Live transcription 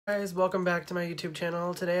Guys, welcome back to my YouTube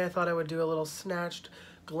channel. Today I thought I would do a little snatched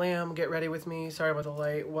glam get ready with me. Sorry about the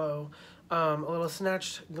light, whoa. A little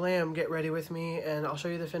snatched glam get ready with me, and I'll show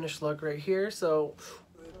you the finished look right here. So,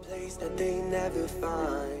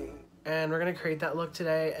 and we're gonna create that look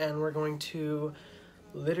today, and we're going to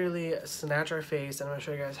literally snatch our face, and I'm gonna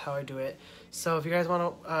show you guys how I do it. So if you guys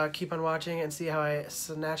want to keep on watching and see how I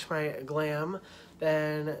snatch my glam,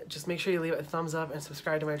 then just make sure you leave a thumbs up and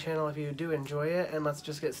subscribe to my channel if you do enjoy it, and let's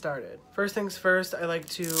just get started. First things first, I like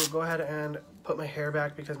to go ahead and put my hair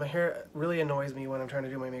back because my hair really annoys me when I'm trying to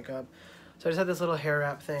do my makeup. So I just have this little hair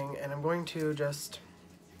wrap thing, and I'm going to just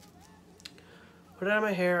put it on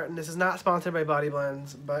my hair, and this is not sponsored by Body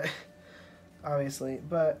Blends, but obviously,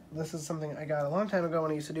 but this is something I got a long time ago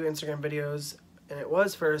when I used to do Instagram videos, and it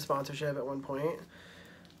was for sponsorship at one point,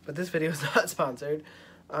 but this video is not sponsored.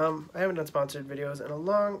 I haven't done sponsored videos in a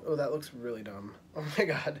long... Oh, that looks really dumb. Oh my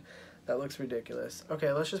god, that looks ridiculous. Okay,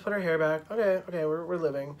 let's just put our hair back. Okay, we're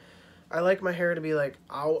living. I like my hair to be like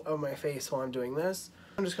out of my face while I'm doing this.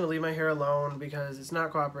 I'm just gonna leave my hair alone because it's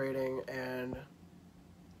not cooperating, and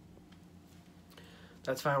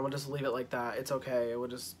that's fine. We'll just leave it like that. It's okay. We'll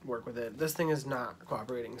just work with it. This thing is not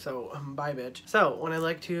cooperating, so bye, bitch. So what I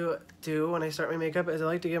like to do when I start my makeup is I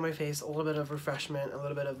like to give my face a little bit of refreshment, a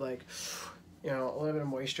little bit of like, you know, a little bit of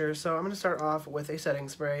moisture. So I'm going to start off with a setting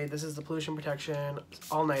spray. This is the Pollution Protection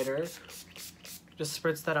All-Nighter. Just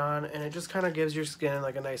spritz that on, and it just kind of gives your skin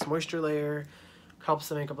like a nice moisture layer. Helps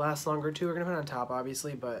the makeup last longer too. We're going to put it on top,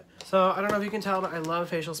 obviously, but... So I don't know if you can tell, but I love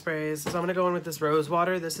facial sprays. So I'm going to go in with this rose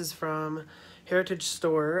water. This is from Heritage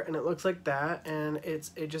Store, and it looks like that, and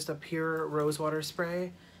it's just a pure rose water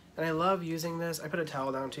spray. And I love using this. I put a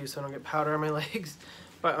towel down too so I don't get powder on my legs.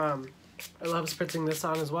 But I love spritzing this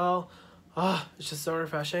on as well. Oh, it's just so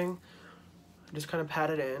refreshing. I just kind of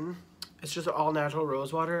pat it in. It's just all natural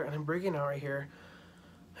rose water, and I'm breaking out right here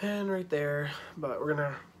and right there, but we're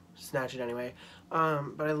gonna snatch it anyway.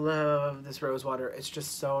 But I love this rose water. It's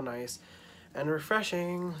just so nice and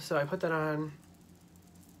refreshing. So I put that on,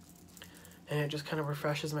 and it just kind of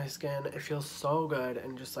refreshes my skin. It feels so good,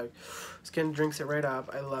 and just like skin drinks it right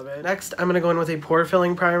up. I love it. Next, I'm gonna go in with a pore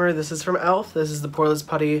filling primer. This is from e.l.f. This is the Poreless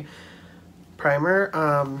Putty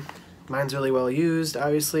primer. Mine's really well used,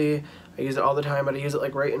 obviously. I use it all the time, but I use it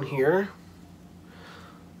like right in here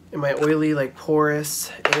in my oily, like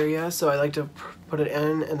porous area. So I like to put it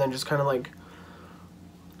in and then just kind of like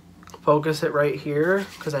focus it right here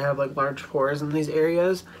because I have like large pores in these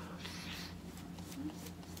areas.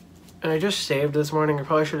 And I just shaved this morning. I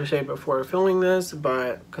probably should have shaved before filming this,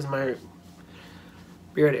 but because my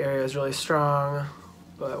beard area is really strong,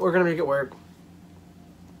 but we're gonna make it work.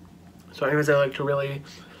 So anyways, I like to really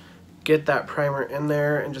get that primer in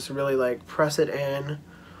there and just really like press it in.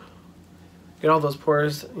 Get all those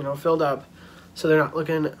pores, you know, filled up so they're not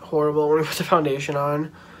looking horrible when we put the foundation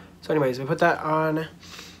on. So anyways, we put that on,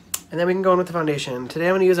 and then we can go in with the foundation. Today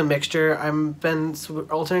I'm going to use a mixture. I've been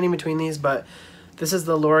alternating between these, but this is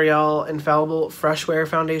the L'Oreal Infallible Fresh Wear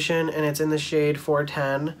Foundation, and it's in the shade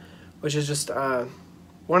 410, which is just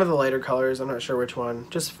one of the lighter colors. I'm not sure which one.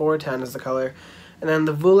 Just 410 is the color. And then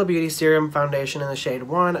the Vula Beauty Serum Foundation in the shade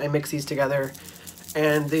 1. I mix these together,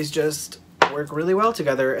 and these just work really well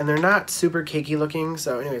together, and they're not super cakey looking.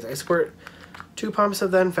 So anyways, I squirt 2 pumps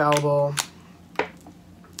of the Infallible,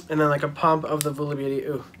 and then like a pump of the Vula Beauty.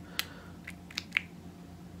 Ooh.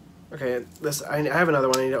 Okay, this I have another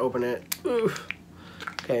one. I need to open it. Ooh.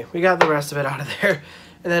 Okay, we got the rest of it out of there.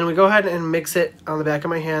 And then we go ahead and mix it on the back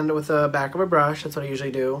of my hand with the back of a brush. That's what I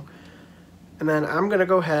usually do. And then I'm going to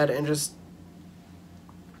go ahead and just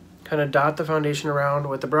kind of dot the foundation around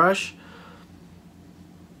with the brush.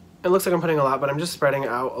 It looks like I'm putting a lot, but I'm just spreading it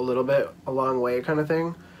out a little bit, a long way kind of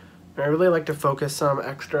thing. And I really like to focus some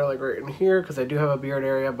extra like right in here because I do have a beard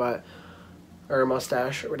area, but or a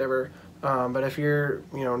mustache or whatever. But if you're,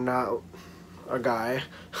 you know, not a guy,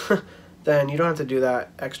 then you don't have to do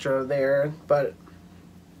that extra there. But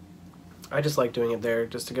I just like doing it there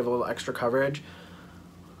just to give a little extra coverage.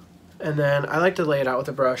 And then I like to lay it out with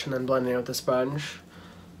a brush and then blend it out with a sponge.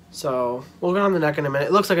 So we'll go on the neck in a minute.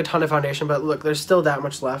 It looks like a ton of foundation, but look, there's still that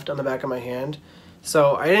much left on the back of my hand.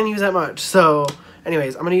 So I didn't use that much. So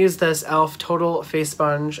anyways, I'm going to use this e.l.f. Total Face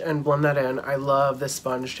Sponge and blend that in. I love this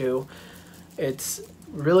sponge too. It's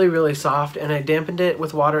really, really soft, and I dampened it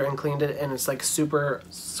with water and cleaned it, and it's like super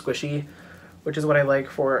squishy, which is what I like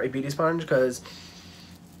for a beauty sponge because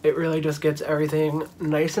it really just gets everything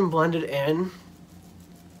nice and blended in,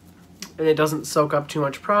 and it doesn't soak up too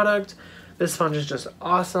much product. This sponge is just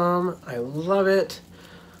awesome. I love it.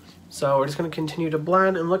 So we're just going to continue to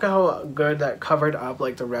blend, and look at how good that covered up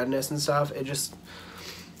like the redness and stuff.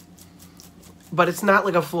 but it's not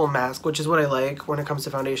like a full mask, which is what I like when it comes to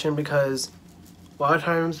foundation, because a lot of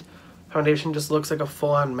times foundation just looks like a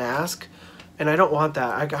full-on mask, and I don't want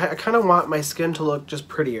that. I kind of want my skin to look just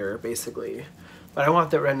prettier, basically. But I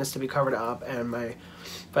want the redness to be covered up and my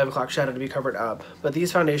 5 o'clock shadow to be covered up. But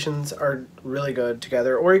these foundations are really good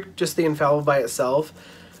together, or just the Infallible by itself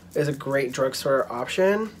is a great drugstore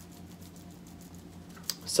option.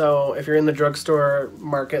 So if you're in the drugstore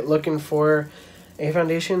market looking for a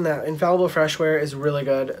foundation, that Infallible Fresh Wear is really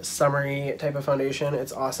good. Summery type of foundation.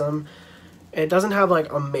 It's awesome. It doesn't have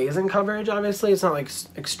like amazing coverage, obviously. It's not like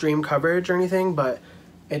extreme coverage or anything, but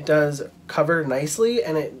it does cover nicely,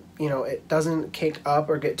 and it, you know, it doesn't cake up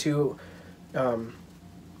or get too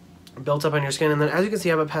built up on your skin. And then as you can see,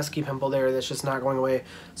 I have a pesky pimple there that's just not going away.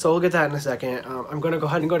 So we'll get that in a second. I'm going to go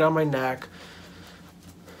ahead and go down my neck,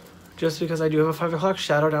 just because I do have a 5 o'clock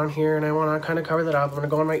shadow down here, and I want to kind of cover that up. I'm going to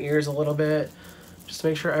go on my ears a little bit, just to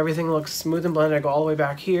make sure everything looks smooth and blended. I go all the way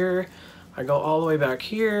back here. I go all the way back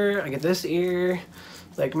here. I get this ear.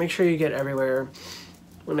 Like, make sure you get everywhere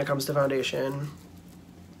when it comes to foundation,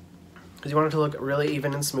 because you want it to look really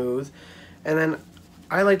even and smooth. And then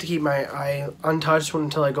I like to keep my eye untouched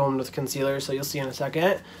until I go in with concealer, so you'll see in a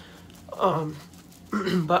second.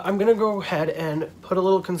 But I'm gonna go ahead and put a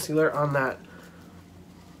little concealer on that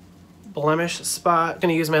blemish spot. I'm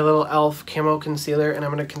gonna use my little e.l.f. camo concealer, and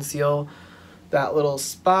I'm gonna conceal that little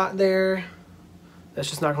spot there. That's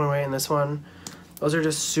just not going away in this one. Those are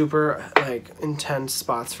just super like intense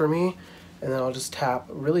spots for me, and then I'll just tap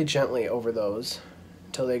really gently over those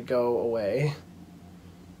until they go away.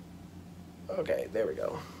 Okay, there we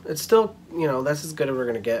go. It's still, you know, that's as good as we're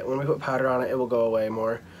gonna get. When we put powder on it, it will go away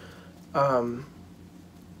more.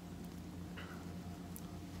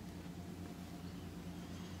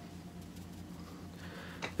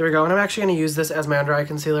 There we go, and I'm actually going to use this as my under eye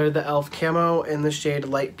concealer, the e.l.f. Camo in the shade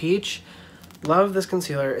Light Peach. Love this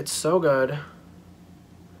concealer, it's so good.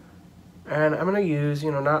 And I'm going to use, you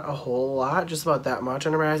know, not a whole lot, just about that much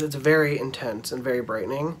under my eyes. It's very intense and very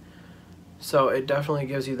brightening. So it definitely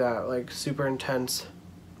gives you that, like, super intense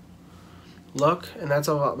look. And that's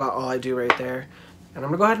about all I do right there. And I'm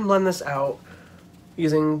going to go ahead and blend this out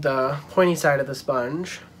using the pointy side of the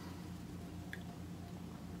sponge.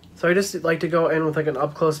 So I just like to go in with like an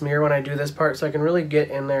up-close mirror when I do this part, so I can really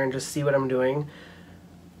get in there and just see what I'm doing.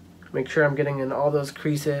 Make sure I'm getting in all those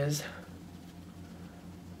creases.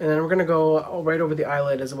 And then we're going to go right over the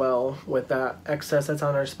eyelid as well with that excess that's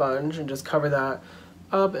on our sponge, and just cover that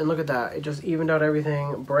up. And look at that. It just evened out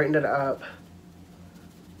everything, brightened it up.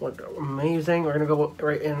 Look amazing. We're going to go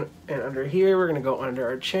right in and under here. We're going to go under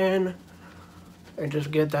our chin and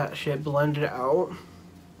just get that shit blended out.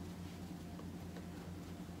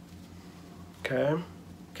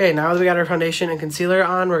 Okay, now that we got our foundation and concealer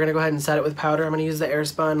on, we're going to go ahead and set it with powder. I'm going to use the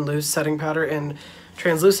Airspun Loose Setting Powder in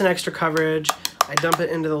Translucent Extra Coverage. I dump it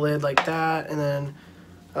into the lid like that, and then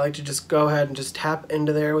I like to just go ahead and just tap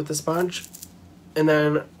into there with the sponge. And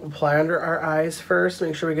then apply under our eyes first.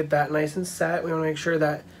 Make sure we get that nice and set. We want to make sure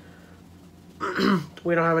that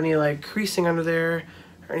we don't have any like creasing under there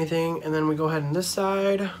or anything. And then we go ahead on this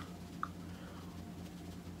side.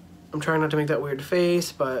 I'm trying not to make that weird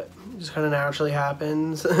face, but it just kind of naturally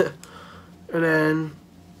happens. And then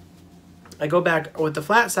I go back with the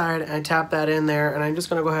flat side and I tap that in there, and I'm just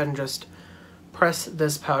going to go ahead and just press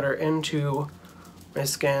this powder into my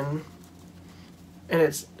skin. And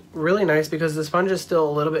it's really nice because the sponge is still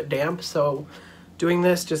a little bit damp, so doing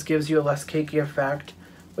this just gives you a less cakey effect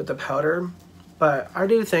with the powder. But I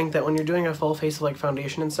do think that when you're doing a full face of like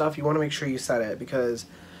foundation and stuff, you want to make sure you set it, because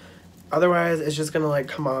otherwise it's just gonna like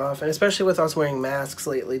come off. And especially with us wearing masks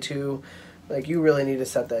lately too, like you really need to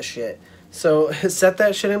set that shit. So set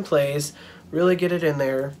that shit in place, really get it in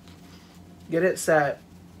there, get it set.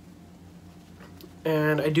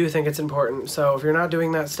 And I do think it's important. So if you're not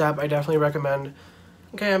doing that step, I definitely recommend.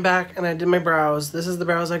 Okay, I'm back and I did my brows. This is the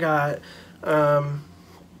brows I got.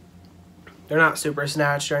 They're not super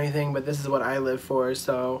snatched or anything, but this is what I live for.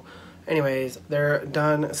 So anyways, they're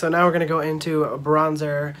done. So now we're gonna go into a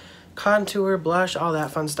bronzer, contour, blush, all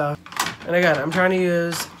that fun stuff. And again, I'm trying to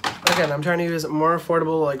use more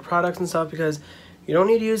affordable like products and stuff, because you don't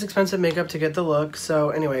need to use expensive makeup to get the look. So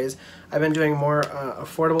anyways, I've been doing more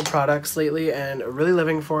affordable products lately and really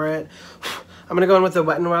living for it. I'm gonna go in with the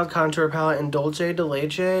Wet n Wild contour palette in Dolce de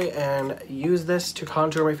Leche and use this to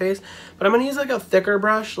contour my face. But I'm gonna use like a thicker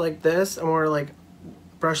brush like this, a more like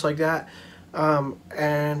brush like that,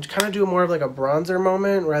 and kind of do more of like a bronzer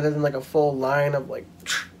moment rather than like a full line of like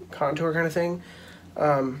contour kind of thing.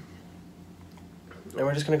 And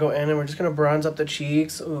we're just gonna go in and we're just gonna bronze up the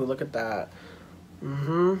cheeks. Ooh, look at that.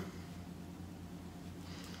 Kind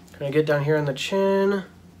Gonna get down here on the chin,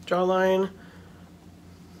 jawline.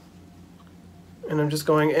 And I'm just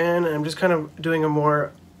going in, and I'm just kind of doing a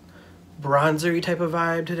more bronzery type of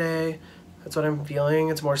vibe today. That's what I'm feeling.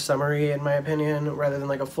 It's more summery in my opinion, rather than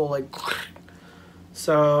like a full like.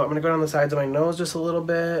 So I'm gonna go down the sides of my nose just a little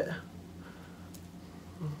bit.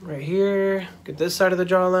 Right here, get this side of the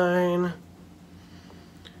jawline.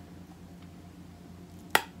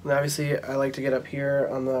 And obviously I like to get up here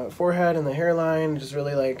on the forehead and the hairline, just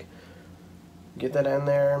really like get that in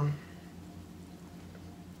there.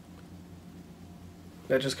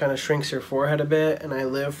 That just kind of shrinks your forehead a bit, and I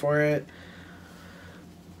live for it.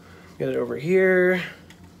 Get it over here.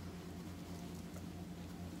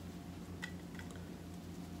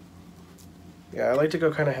 Yeah, I like to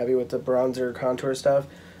go kind of heavy with the bronzer contour stuff,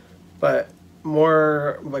 but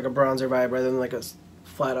more like a bronzer vibe rather than like a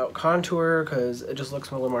flat out contour, because it just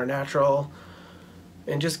looks a little more natural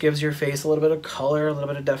and just gives your face a little bit of color, a little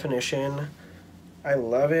bit of definition. I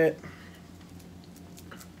love it.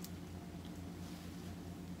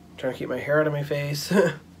 Trying to keep my hair out of my face.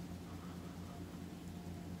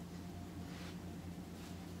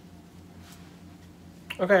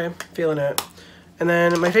 Okay, feeling it. And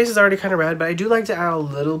then my face is already kind of red, but I do like to add a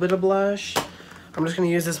little bit of blush. I'm just going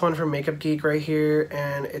to use this one from Makeup Geek right here,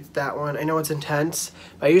 and it's that one. I know it's intense,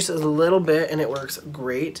 but I use it a little bit, and it works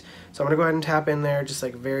great. So I'm going to go ahead and tap in there just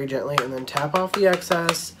like very gently, and then tap off the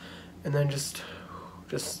excess, and then just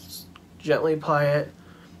gently apply it.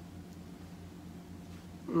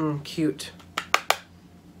 Cute.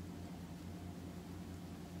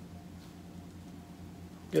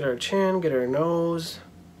 Get our chin, get our nose.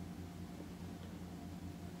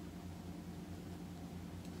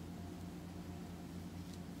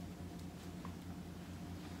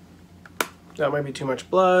 That might be too much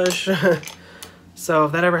blush. So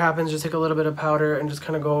if that ever happens, just take a little bit of powder and just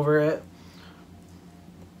kind of go over it.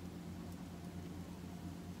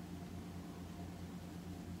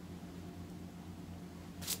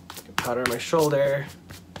 Get powder on my shoulder.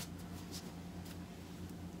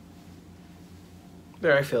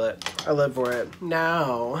 There, I feel it. I live for it.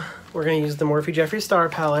 Now, we're going to use the Morphe Jeffree Star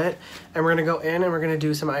palette, and we're going to go in and we're going to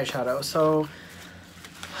do some eyeshadow. So,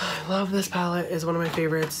 I love this palette. It's one of my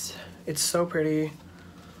favorites. It's so pretty.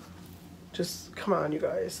 Just, come on, you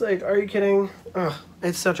guys. Like, are you kidding? Ugh,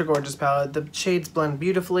 it's such a gorgeous palette. The shades blend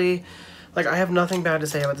beautifully. Like, I have nothing bad to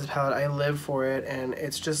say about this palette. I live for it, and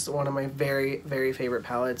it's just one of my very, very favorite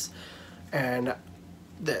palettes. And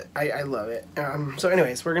I love it. So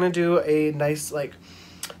anyways, we're gonna do a nice like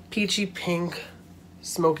peachy pink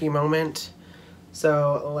smoky moment.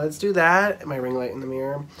 So let's do that. My ring light in the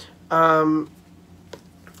mirror.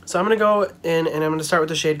 So I'm gonna go in and I'm gonna start with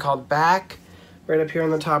the shade called Back, right up here on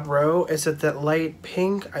the top row. It's at that light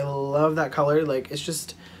pink. I love that color. Like, it's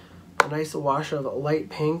just a nice wash of light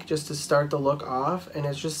pink just to start the look off, and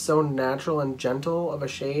it's just so natural and gentle of a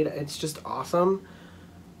shade. It's just awesome.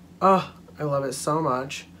 Oh, I love it so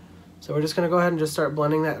much. So we're just going to go ahead and just start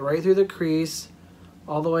blending that right through the crease,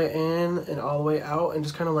 all the way in and all the way out, and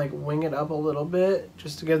just kind of like wing it up a little bit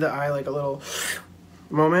just to give the eye like a little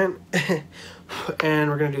moment. And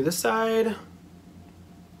we're going to do this side.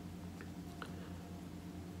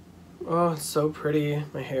 Oh, it's so pretty,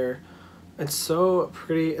 my hair. It's so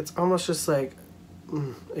pretty. It's almost just like,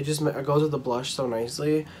 it goes with the blush so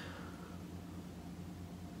nicely.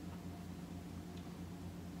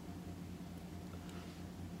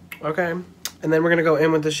 Okay, and then we're gonna go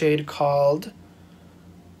in with the shade called,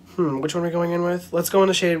 which one are we going in with? Let's go in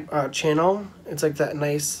the shade Channel. It's like that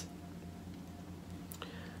nice,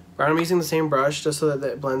 I'm using the same brush just so that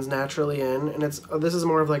it blends naturally in, and this is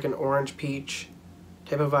more of like an orange peach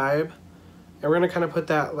type of vibe. And we're gonna kind of put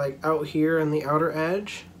that like out here in the outer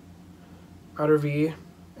edge, outer V,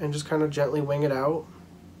 and just kind of gently wing it out.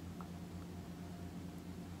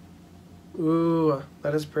 Ooh,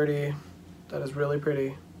 that is pretty. That is really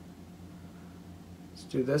pretty. Let's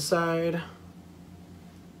do this side.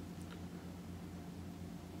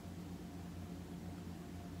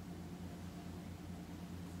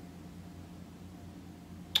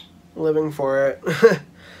 Living for it.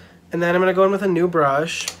 And then I'm gonna go in with a new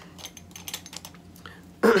brush.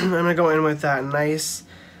 I'm gonna go in with that nice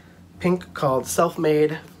pink called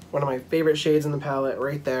Self-Made, one of my favorite shades in the palette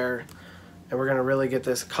right there. And we're gonna really get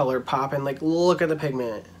this color popping. Like, look at the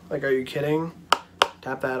pigment. Like, are you kidding?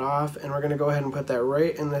 Tap that off, and we're gonna go ahead and put that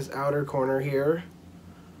right in this outer corner here.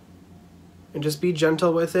 And just be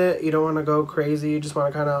gentle with it. You don't wanna go crazy. You just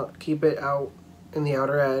wanna kinda keep it out in the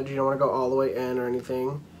outer edge. You don't wanna go all the way in or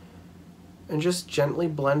anything. And just gently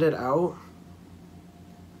blend it out.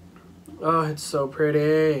 Oh, it's so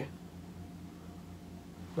pretty.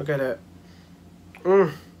 Look at it.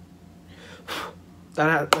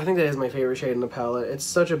 I think that is my favorite shade in the palette. It's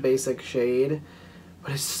such a basic shade,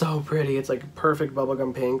 but it's so pretty. It's like perfect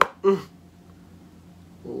bubblegum pink.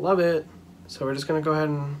 Love it. So we're just gonna go ahead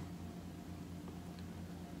and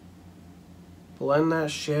blend that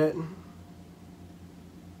shit.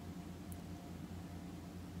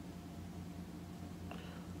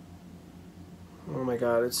 Oh my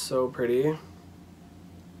god, it's so pretty.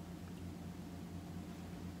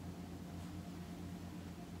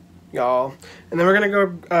 Y'all. And then we're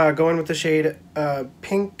gonna go in with the shade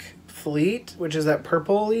Pink Fleet, which is that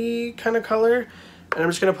purpley kind of color. And I'm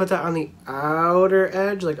just gonna put that on the outer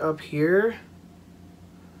edge, like up here.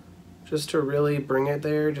 Just to really bring it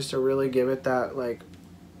there, just to really give it that like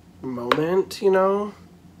moment, you know?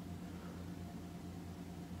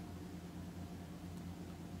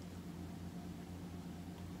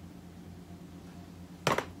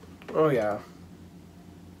 Oh yeah.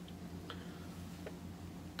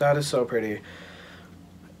 That is so pretty.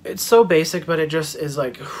 It's so basic, but it just is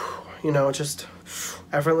like, you know, just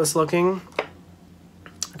effortless looking.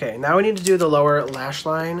 Okay, now we need to do the lower lash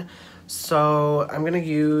line. So I'm gonna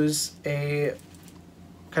use a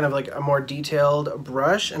kind of like a more detailed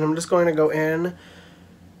brush, and I'm just going to go in,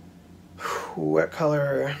 what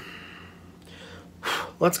color?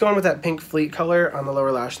 Let's go in with that Pink Fleet color on the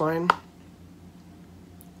lower lash line.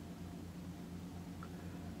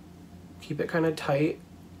 Keep it kind of tight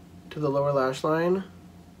to the lower lash line.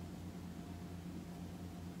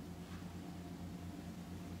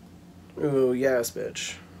 Ooh, yes,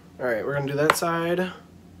 bitch. All right, we're gonna do that side.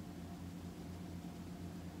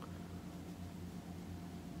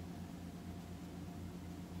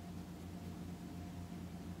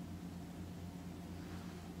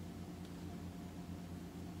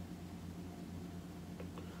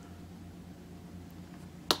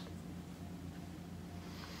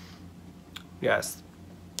 Yes.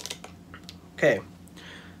 Okay.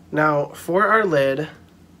 Now for our lid,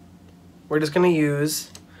 we're just gonna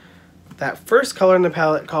use that first color in the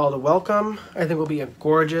palette called Welcome. I think will be a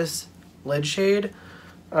gorgeous lid shade.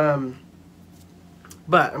 But I'm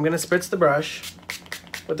gonna spritz the brush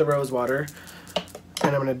with the rose water,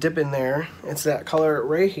 and I'm gonna dip in there. It's that color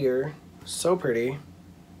right here. So pretty.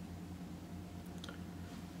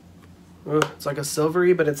 Ooh, it's like a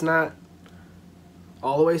silvery, but it's not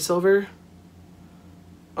all the way silver.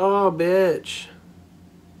 Oh, bitch.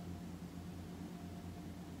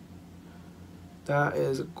 That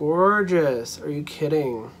is gorgeous. Are you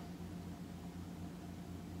kidding?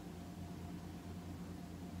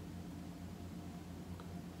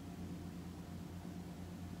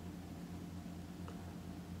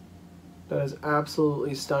 That is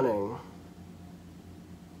absolutely stunning.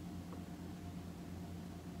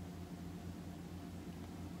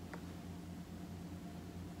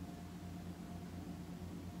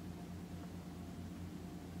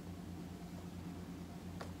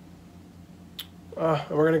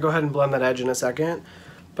 And we're going to go ahead and blend that edge in a second,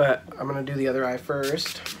 but I'm going to do the other eye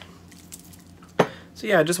first. So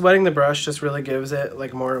yeah, just wetting the brush just really gives it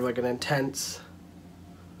like more of like an intense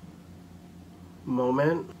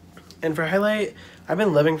moment. And for highlight, I've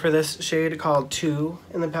been living for this shade called 2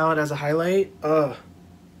 in the palette as a highlight. Ugh,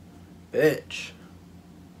 bitch.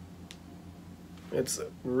 It's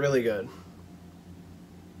really good.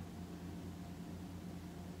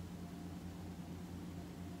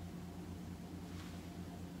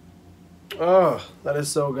 Oh, that is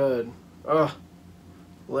so good. Oh,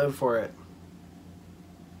 live for it.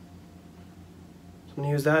 So I'm gonna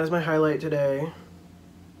use that as my highlight today.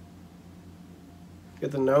 Get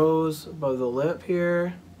the nose above the lip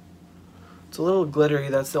here. It's a little glittery,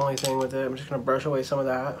 that's the only thing with it. I'm just gonna brush away some of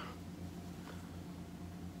that.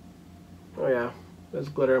 Oh yeah, there's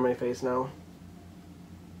glitter on my face now.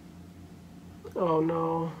 Oh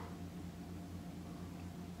no.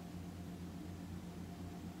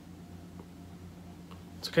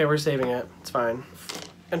 It's okay, we're saving it. It's fine.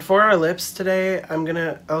 And for our lips today,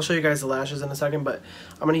 I'll show you guys the lashes in a second, but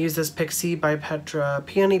I'm gonna use this Pixie by Petra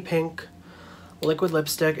Peony Pink liquid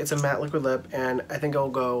lipstick. It's a matte liquid lip, and I think it'll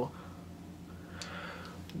go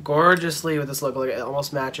gorgeously with this look. Like, it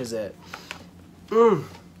almost matches it. So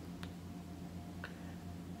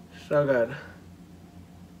good.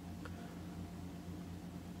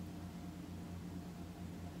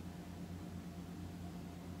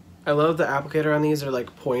 I love the applicator on these. They're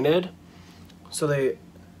like pointed, so you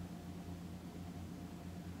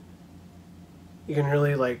can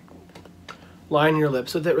really like line your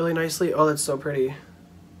lips with it really nicely. Oh, that's so pretty.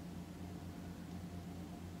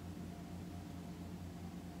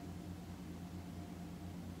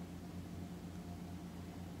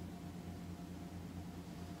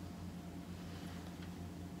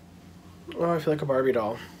 Oh, now I feel like a Barbie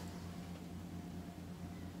doll.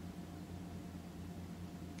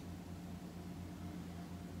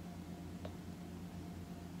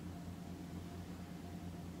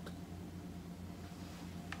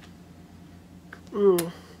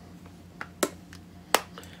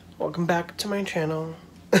 Welcome back to my channel.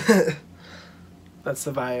 That's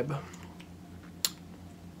the vibe.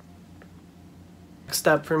 Next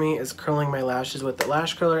step for me is curling my lashes with the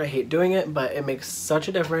lash curler. I hate doing it, but it makes such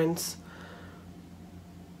a difference.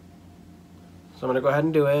 So I'm gonna go ahead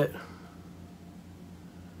and do it.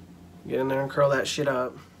 Get in there and curl that shit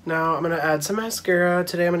up. Now I'm gonna add some mascara.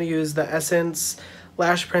 Today I'm gonna use the Essence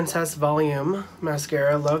Lash Princess Volume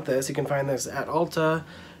Mascara. Love this. You can find this at Ulta.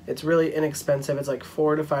 It's really inexpensive. It's like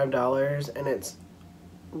 $4 to $5 and it's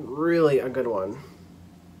really a good one.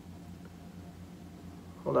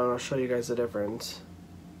 Hold on, I'll show you guys the difference.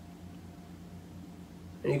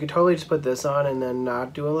 And you could totally just put this on and then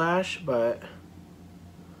not do a lash, but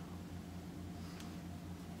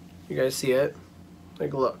you guys see it?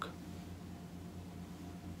 Like, look.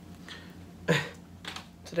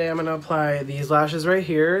 Today I'm gonna apply these lashes right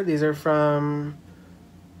here. These are from,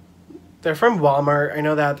 they're from Walmart. I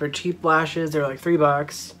know that they're cheap lashes. They're like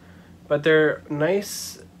 $3, but they're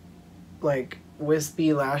nice, like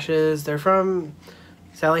wispy lashes. They're from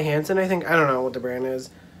Sally Hansen, I think. I don't know what the brand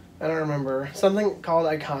is. I don't remember. Something called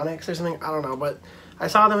Iconics or something. I don't know, but I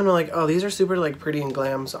saw them and I'm like, oh, these are super like pretty and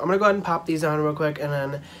glam. So I'm gonna go ahead and pop these on real quick and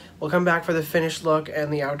then we'll come back for the finished look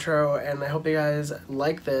and the outro. And I hope you guys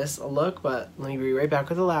like this look, but let me be right back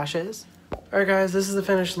with the lashes. Alright guys, this is the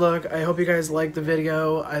finished look. I hope you guys liked the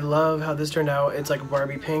video. I love how this turned out. It's like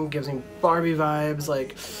Barbie pink, gives me Barbie vibes.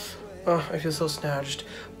 Like, oh, I feel so snatched.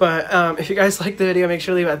 But if you guys liked the video, make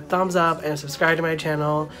sure to leave a thumbs up and subscribe to my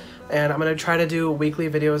channel. And I'm going to try to do weekly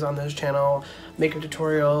videos on this channel, makeup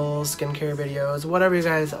tutorials, skincare videos, whatever you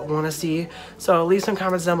guys want to see. So leave some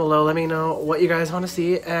comments down below. Let me know what you guys want to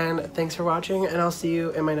see. And thanks for watching, and I'll see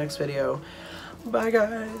you in my next video. Bye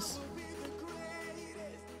guys.